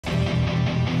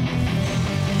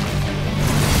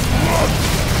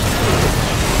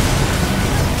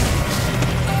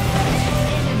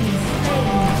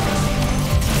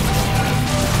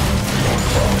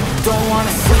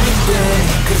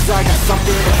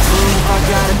prove. I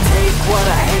gotta take what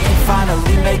I hate and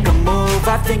finally make a move.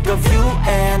 I think of you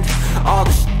and all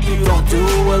the shit you don't do.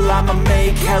 Well, I'ma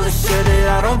make hella sure that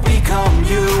I don't become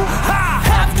you. I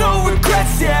have no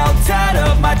regrets, yeah, I'll tie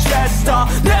up my chest. I'll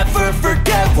never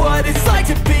forget what it's like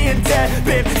to be in debt.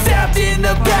 Been stabbed in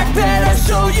the back bed, I'll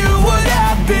show you what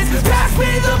happens. Pass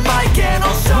me the mic and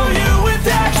I'll show you with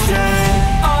action.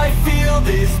 I feel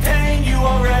this pain, you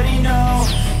already know.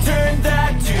 Turn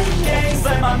that to gains,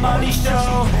 let my money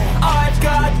show. I've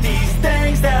got these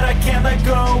things that I can't let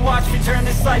go. Watch me turn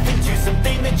this life into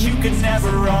something that you could never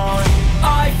own.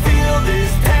 I feel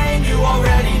this pain, you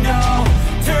already know.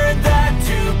 Turn that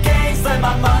to gains, let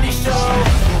my money show.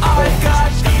 I've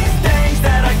got these things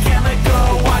that I can't let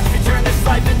go. Watch me turn this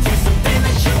life into something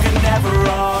that you could never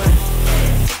own.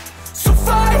 So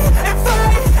fight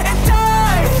and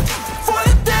die for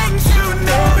the things you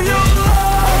know you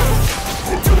love.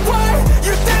 Do what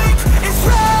you think is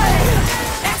right,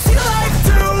 and see life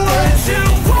do what you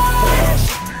want.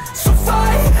 So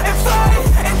fight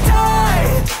and die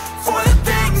for the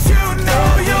things you know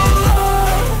you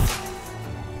love.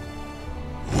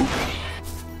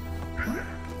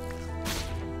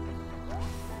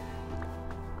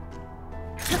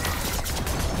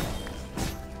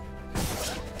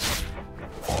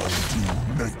 I do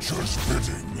nature's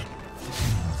bidding.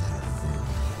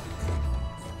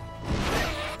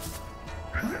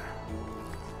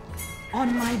 On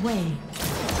my way.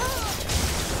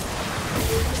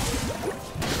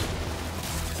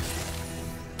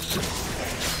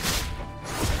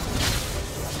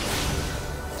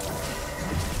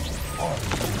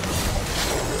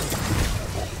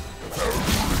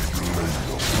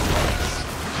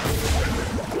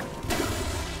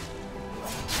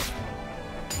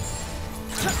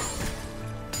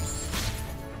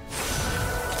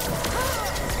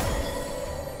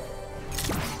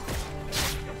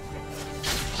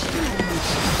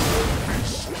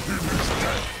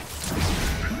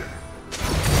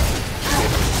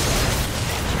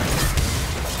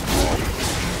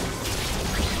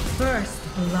 First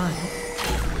blood.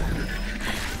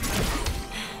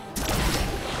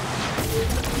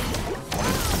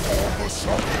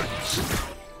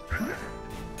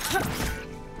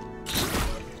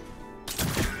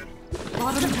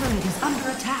 Bottom turret is under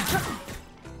attack.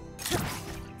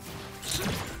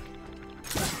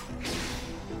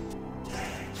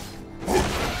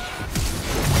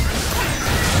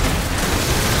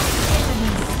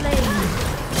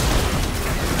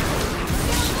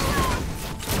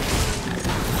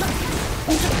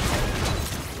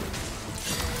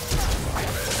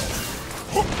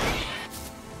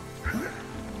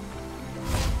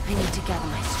 I need to gather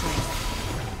my strength.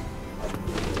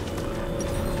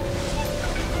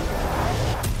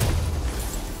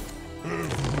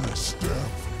 Every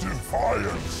step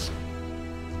defiance.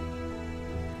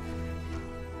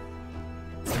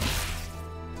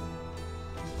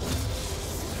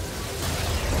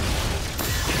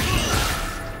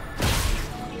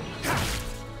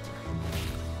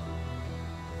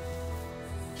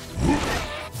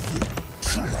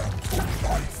 Trample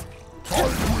life. I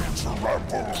will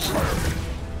trample life.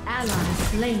 Ally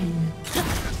slain.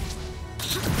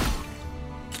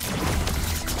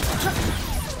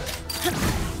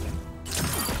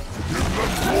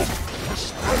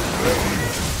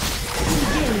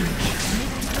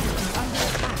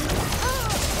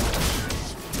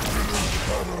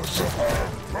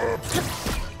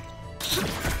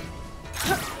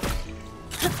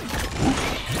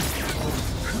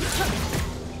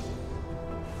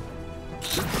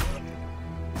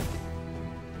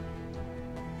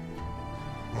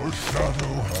 The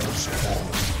shadow has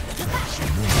fallen.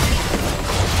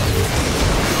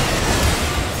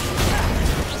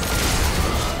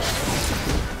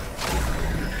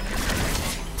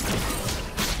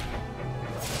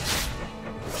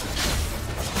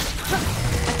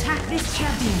 Attack this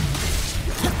champion.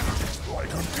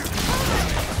 Like a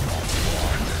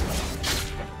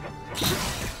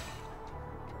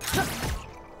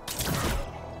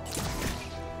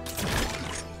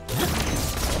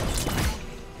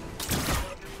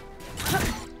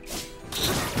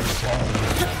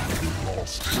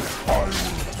lost. I will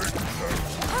take them.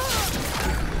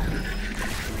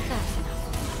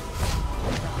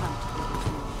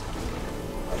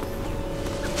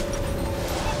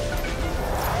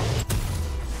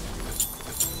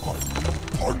 I will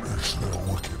punish their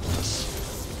wickedness.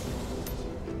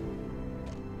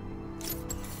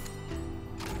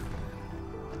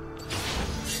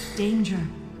 Danger.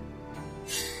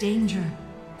 Danger.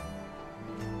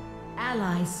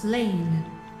 Ally slain.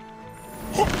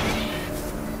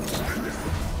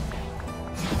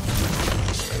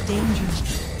 Danger.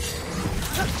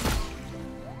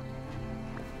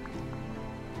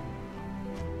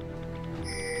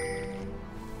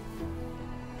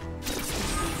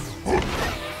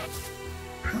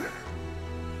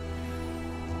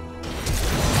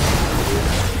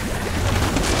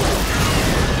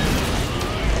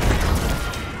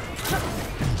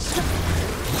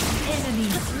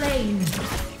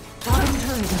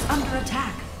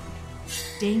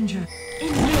 Danger.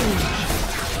 Engage.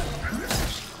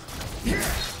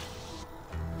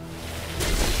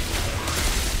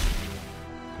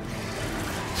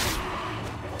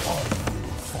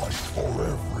 Fight for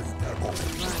every pebble.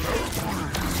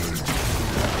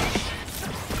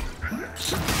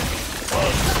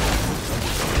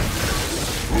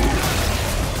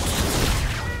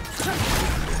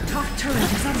 Top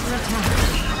turret is under attack.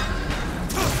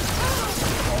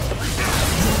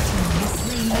 Your team has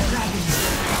slain the dragon.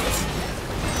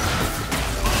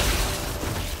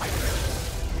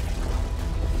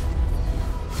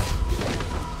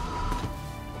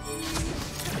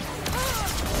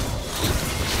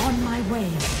 On my way.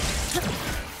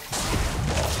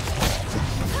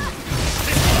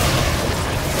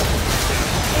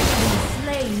 Enemy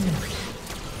slain.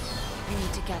 I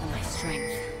need to gather my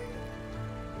strength.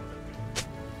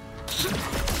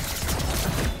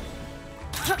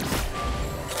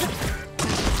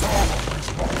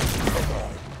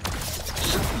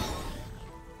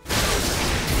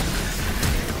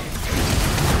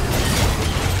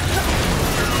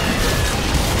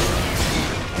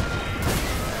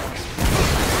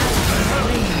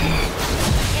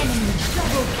 Enemy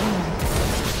double kill.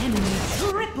 Enemy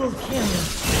triple kill.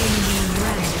 Enemy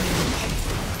rampage.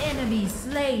 Enemy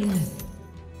slain.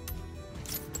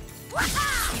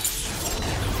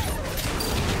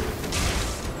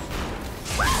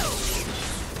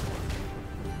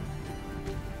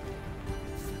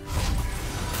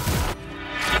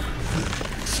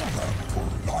 Stand for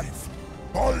life.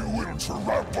 I will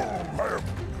trample them.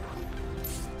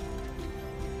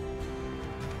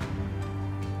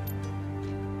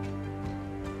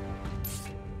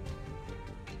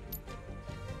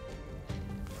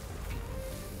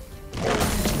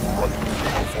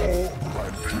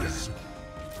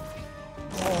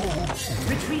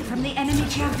 Retreat from the enemy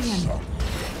champion.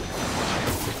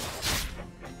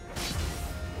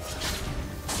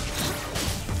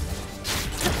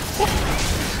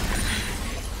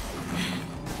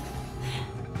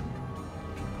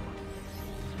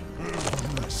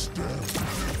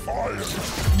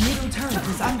 Middle turret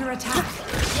is under attack.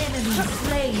 Enemy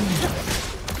slain.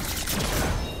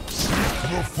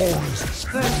 The forest.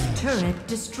 First turret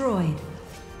destroyed.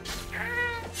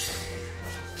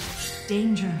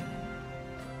 Danger.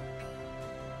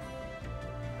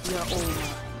 You're all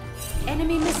mine.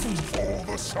 Enemy missing. All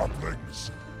the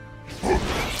saplings.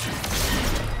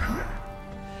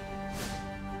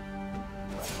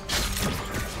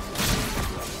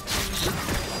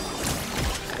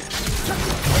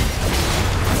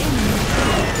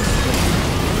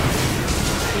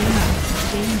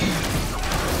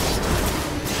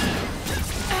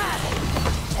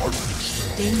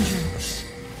 Danger.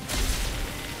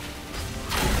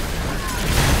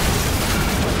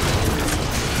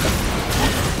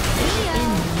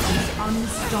 Enemy is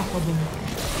unstoppable.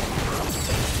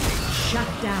 Shut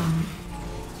down.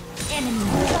 Enemy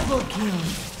double kill.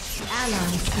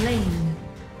 Ally slain.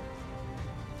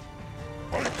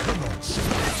 I cannot see.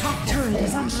 Top turret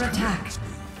is under attack.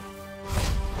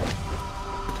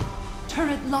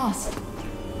 Turret lost.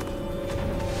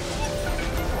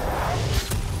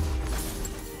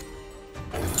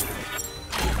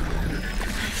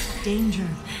 Danger.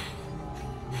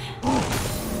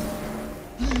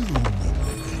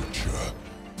 Nature.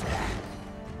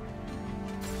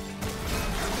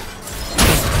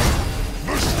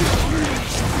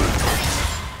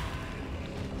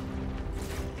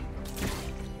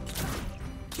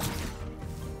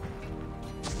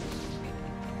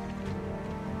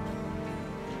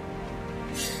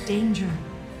 Danger.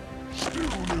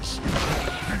 Stillness.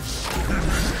 Peace in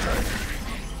his death.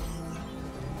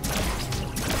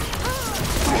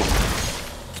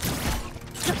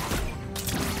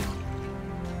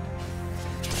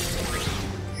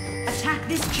 Attack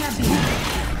this champion. The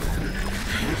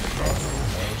shadow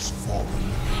has fallen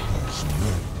as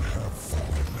men have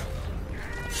fallen.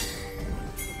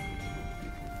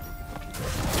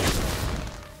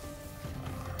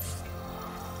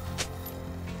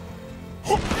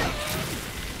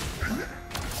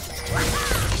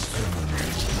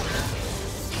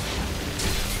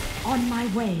 On my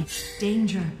way.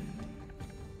 Danger.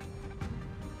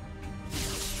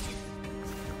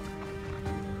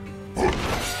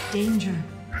 Danger.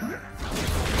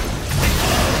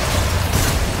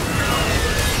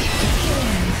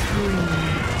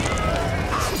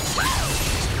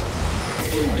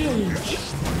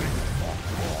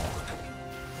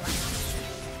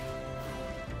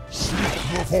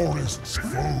 forest's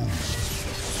foes.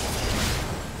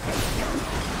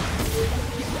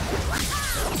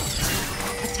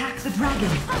 Attack the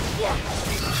dragon.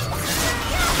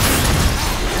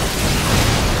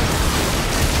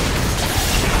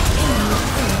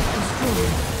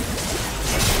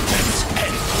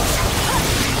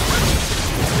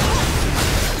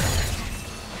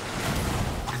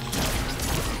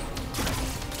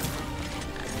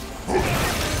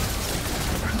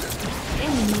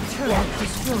 Enemy turret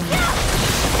destroyed.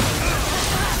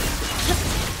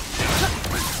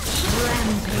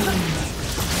 Rampage.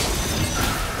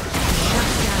 Shut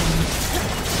down.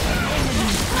 Enemy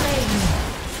slain.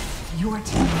 Your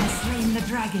team has slain the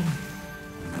dragon.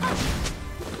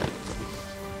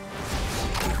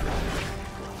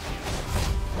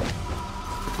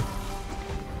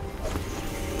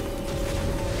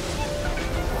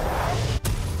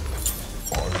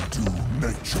 I do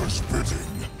nature's bidding.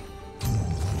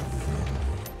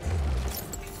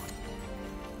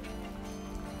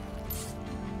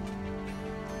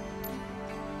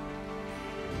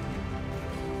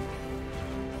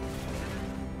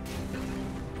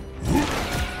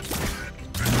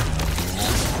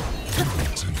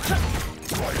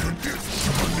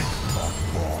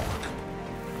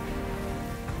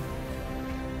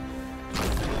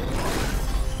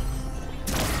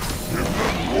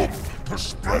 To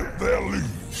spread their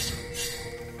leaves.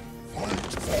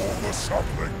 Fight for the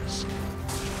saplings.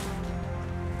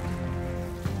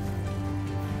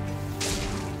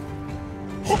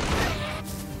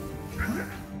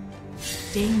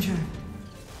 Danger.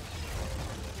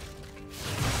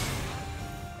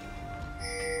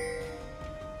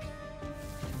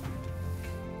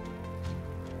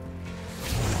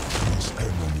 As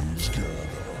enemies gather.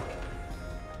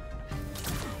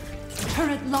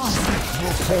 Turret lost. The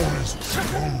forest's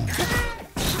foes.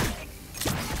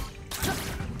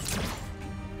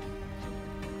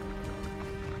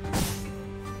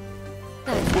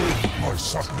 My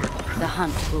sapling. The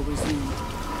hunt will resume.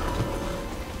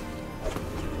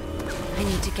 I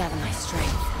need to gather my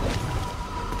strength.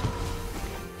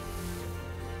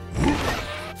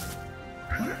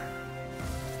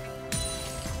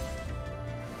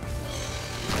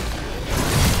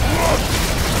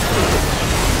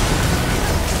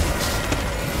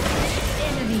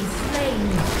 Enemy slain.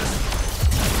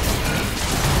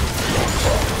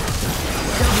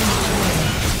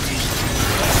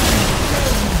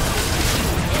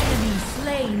 Enemy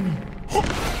slain.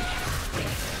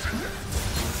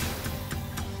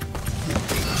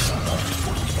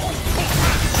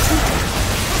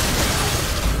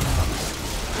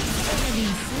 Enemy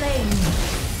slain.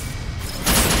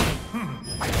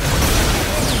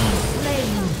 Enemy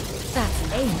slain. That's an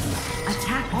ace.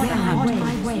 Attack on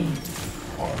my way.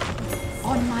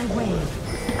 On my way.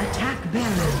 Attack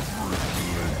Baron.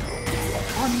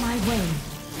 On my way.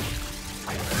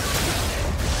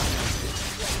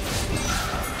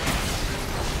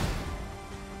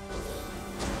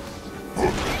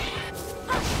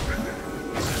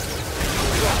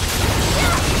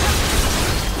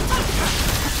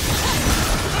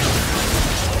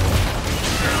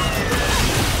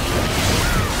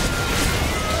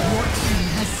 Your team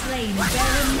has slain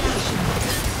Baron Nation.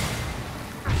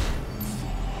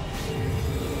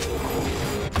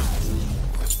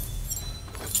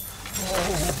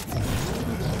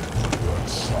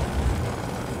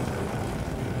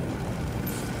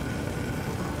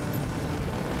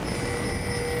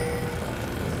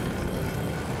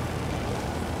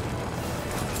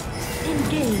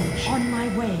 Engage. On my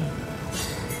way.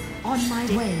 On my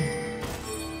way.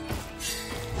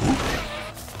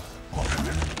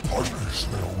 Punish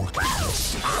their wickedness.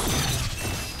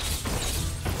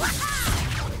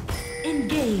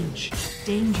 Engage.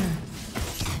 Danger.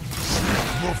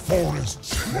 The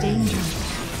forest's foes. Danger.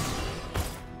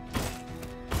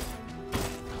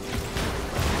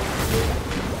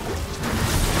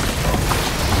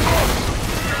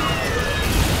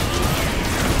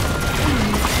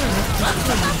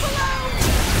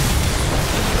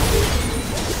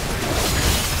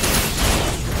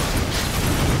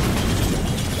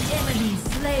 Enemy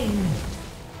slain.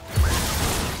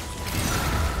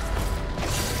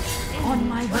 On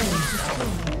my way.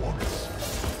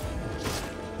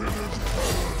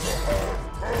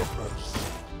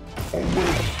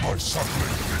 Away, my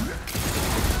sapling.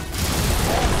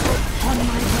 On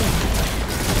my way.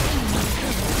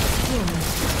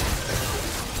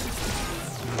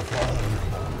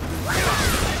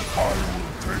 I will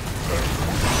take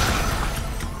them.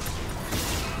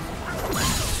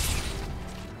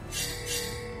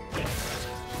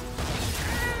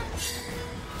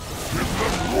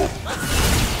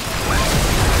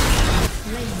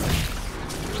 Slain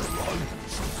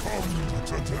succumbed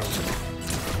to death.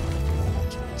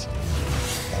 Mortals.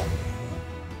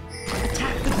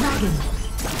 Attack the dragon.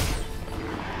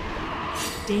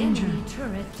 Danger. Enemy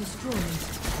turret destroyed.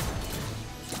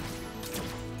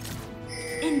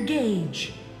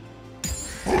 Engage.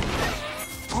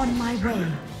 On my way.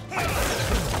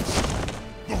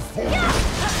 The forest.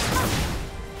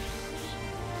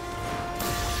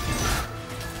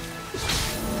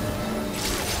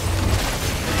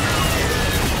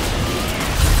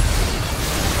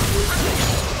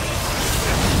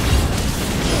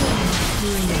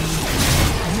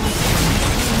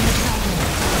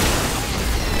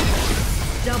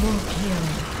 Double kill.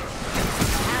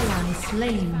 Ally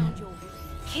slain.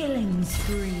 Killing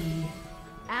spree.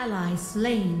 Ally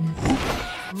slain.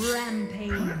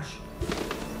 Rampage.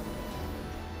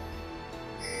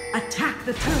 Attack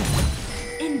the turret.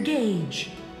 Engage.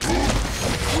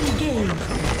 Engage.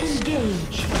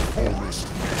 Engage. Forest.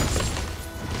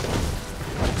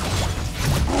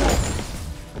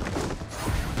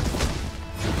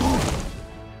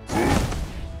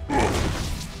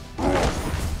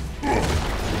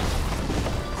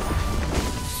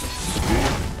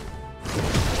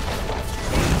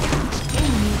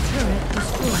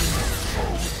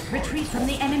 Retreat from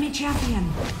the enemy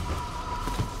champion.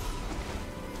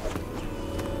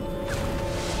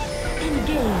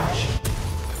 Engage.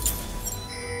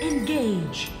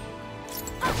 Engage.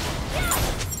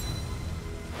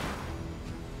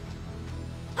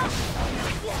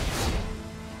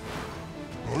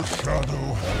 A shadow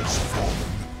has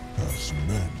fallen, as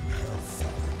men have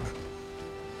fallen.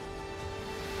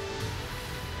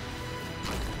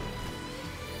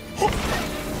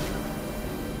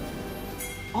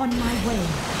 On my way.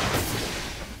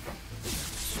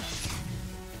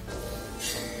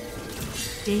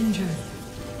 Danger.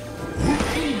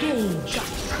 Engage.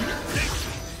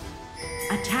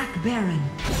 Attack Baron.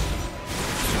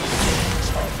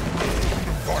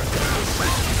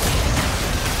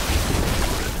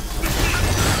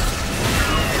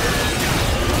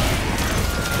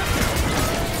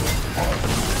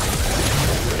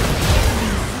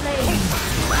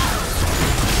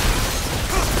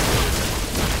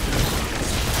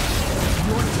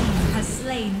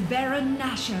 Slain Baron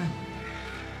Nashor.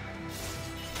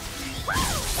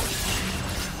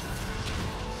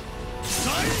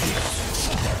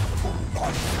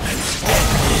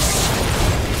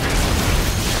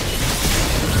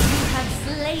 You have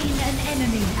slain an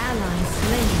enemy. Ally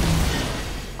slain.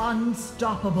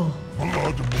 Unstoppable.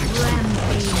 Blood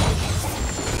Rampage.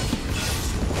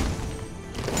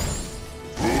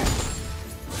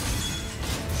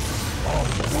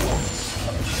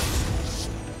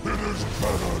 It is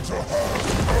better to have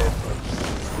purpose.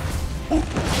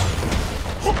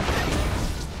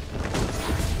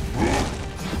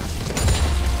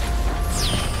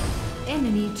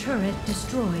 Enemy turret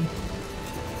destroyed.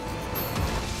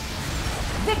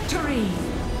 Victory!